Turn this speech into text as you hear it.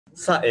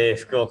さあ、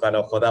福岡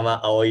の児玉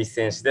碧衣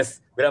選手で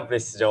す。グランプ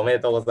リ出場おめで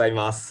とうござい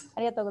ます。あ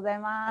りがとうござい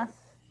ます。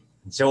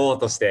女王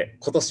として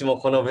今年も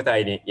この舞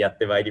台にやっ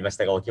てまいりまし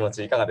たが、お気持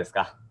ちいかがです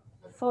か？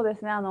そうで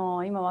すね、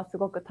今はす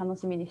ごく楽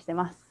しみにして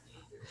ます。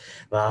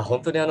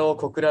本当に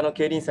小倉の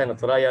競輪祭の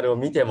トライアルを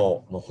見て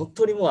も、本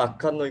当にもう圧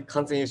巻の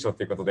完全優勝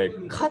ということで、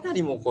かな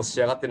りもう仕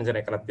上がってるんじゃ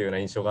ないかなっていうような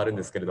印象があるん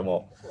ですけれど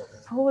も。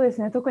そうで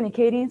すね、特に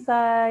競輪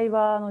祭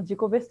は自己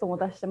ベストも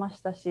出してまし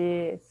た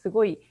し、す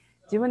ごい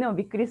自分でも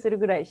びっくりする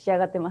ぐらい仕上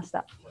がってまし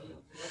た。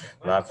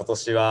今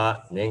年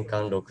は年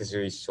間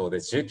61勝で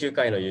19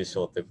回の優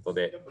勝ということ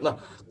で、今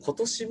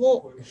年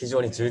も非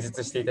常に充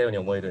実していたように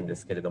思えるんで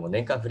すけれども、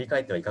年間振り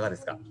返ってはいかがで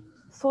すか？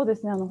そうで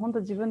すね、本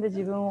当自分で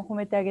自分を褒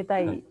めてあげた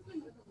い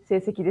成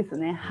績です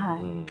ね。は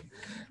い。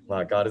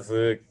ガール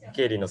ズ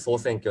競輪の総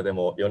選挙で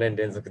も4年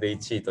連続で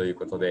1位という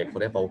ことで、こ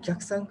れやっぱお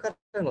客さんか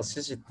らの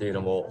支持っていう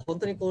のも本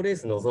当にレー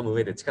スに臨む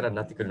上で力に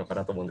なってくるのか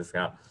なと思うんです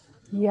が。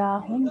い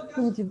や本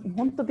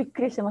当びっ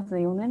くりしてます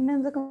ね。4年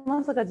連続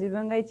まさか自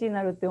分が1位に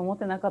なるって思っ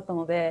てなかった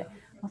ので、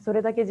そ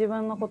れだけ自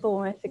分のことを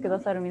応援してく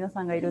ださる皆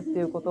さんがいるって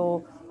いうこと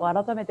を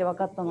改めて分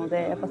かったの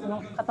で、やっぱそ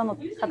の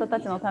方た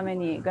ちのため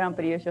にグラン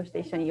プリ優勝して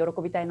一緒に喜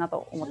びたいな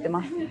と思って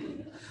ます。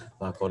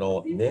こ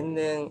の年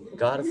々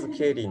ガールズ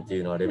競輪ってい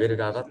うのはレベル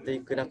が上がって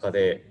いく中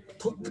で、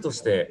トップとし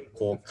て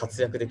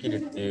活躍できる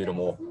っていうの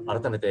も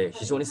改めて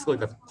非常にすごい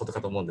ことか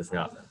と思うんです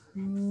が。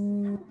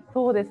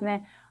そうです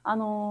ね、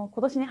今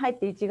年に入っ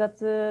て1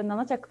月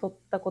7着取っ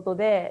たこと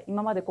で、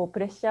今までプ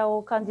レッシャー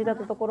を感じた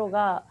ところ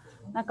が、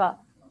なんか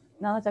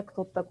7着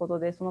取ったこと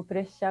でそのプ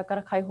レッシャーか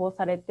ら解放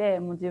され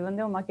て、もう自分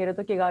でも負ける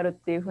時があるっ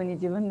ていうふうに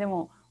自分で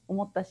も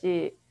思った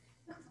し、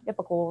やっ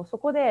ぱそ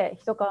こで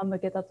一皮む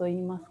けたと言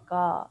います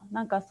か、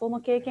なんかそ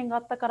の経験があ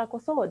ったからこ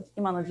そ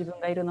今の自分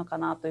がいるのか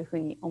なというふう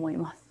に思い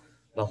ます。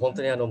本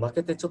当に負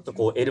けてちょっと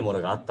得るも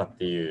のがあったっ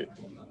ていう。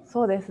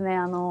そうですね、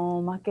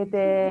負け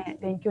て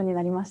勉強に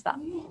なりました。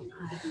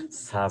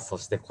さあ、そ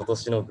して今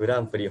年のグラ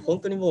ンプリ、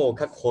本当にもう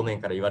各方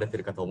面から言われて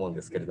るかと思うん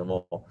ですけれど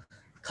も、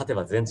勝て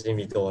ば前人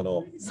未到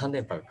の3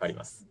連覇がかかり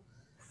ます。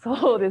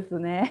そうです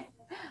ね、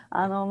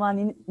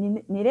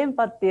2連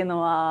覇っていうの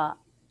は、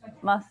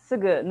す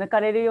ぐ抜か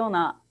れるよう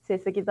な成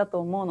績だと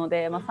思うの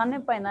で、3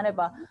連覇になれ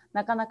ば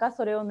なかなか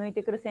それを抜い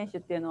てくる選手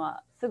っていうの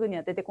はすぐに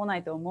は出てこな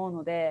いと思う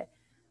ので、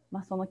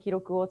その記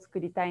録を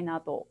作りたい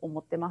なと思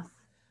ってます。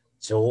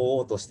女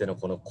王としての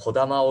この児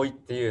玉追いっ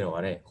ていうの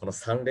はね、この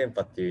3連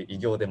覇っていう偉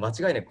業で間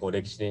違いなく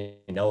歴史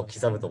に名を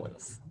刻むと思いま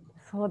す。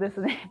そうです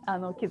ね、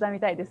刻み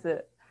たいで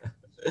す。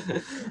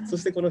そ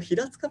してこの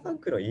平塚バン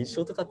クの印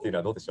象とかっていうの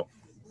はどうでしょ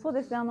う？そう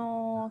ですね、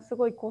す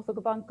ごい高速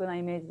バンクな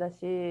イメージだ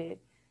し、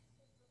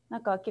な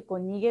んか結構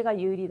逃げが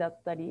有利だ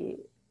ったり、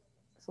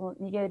その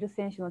逃げる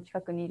選手の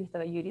近くにいる人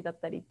が有利だっ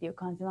たりっていう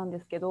感じなんで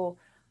すけど、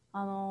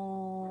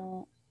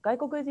外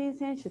国人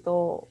選手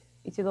と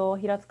一度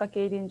平塚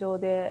競輪場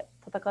で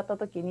戦った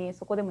時に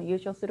そこでも優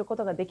勝するこ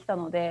とができた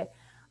ので、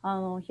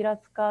平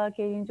塚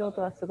競輪場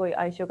とはすごい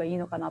相性がいい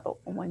のかなと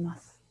思いま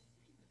す。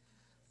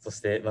そし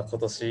て今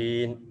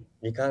年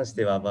に関し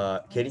て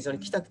は競輪場に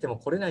来たくても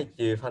来れないっ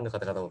ていうファンの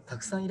方々もた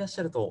くさんいらっし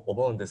ゃると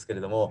思うんですけ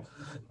れども、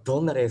ど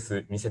んなレー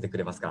ス見せてく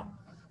れますか？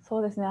そ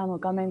うですね、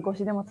画面越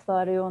しでも伝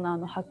わるような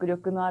迫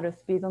力のある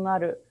スピードのあ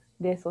る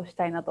レースをし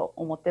たいなと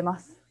思ってま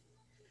す。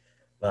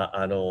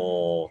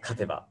勝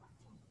てば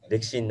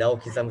歴史に名を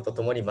刻むと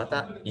ともにま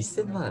た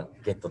1000万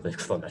ゲットという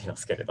ことになりま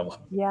すけれども。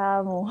い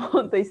やー、もう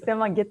本当1000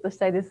万ゲットし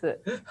たいです。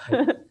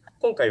はい、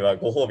今回は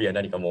ご褒美は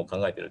何かもう考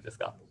えてるんです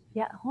か？い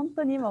や、本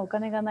当に今お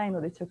金がないの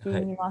で貯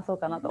金に回そう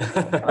かなと思って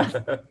ます。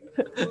は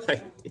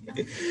い、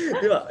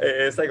では、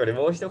最後に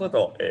もう一言、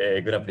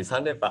グランプリ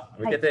3連覇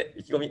向けて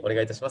意気込みお願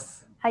いいたしま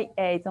す。はい、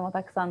いつも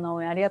たくさんの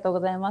応援ありがとう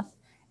ございます。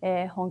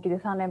本気で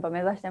3連覇目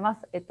指してま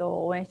す。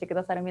応援してく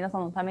ださる皆さ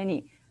んのため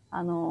に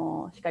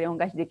しっかり恩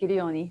返しできる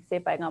ように精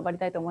一杯頑張り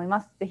たいと思いま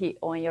す。ぜひ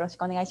応援よろし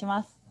くお願いし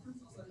ます。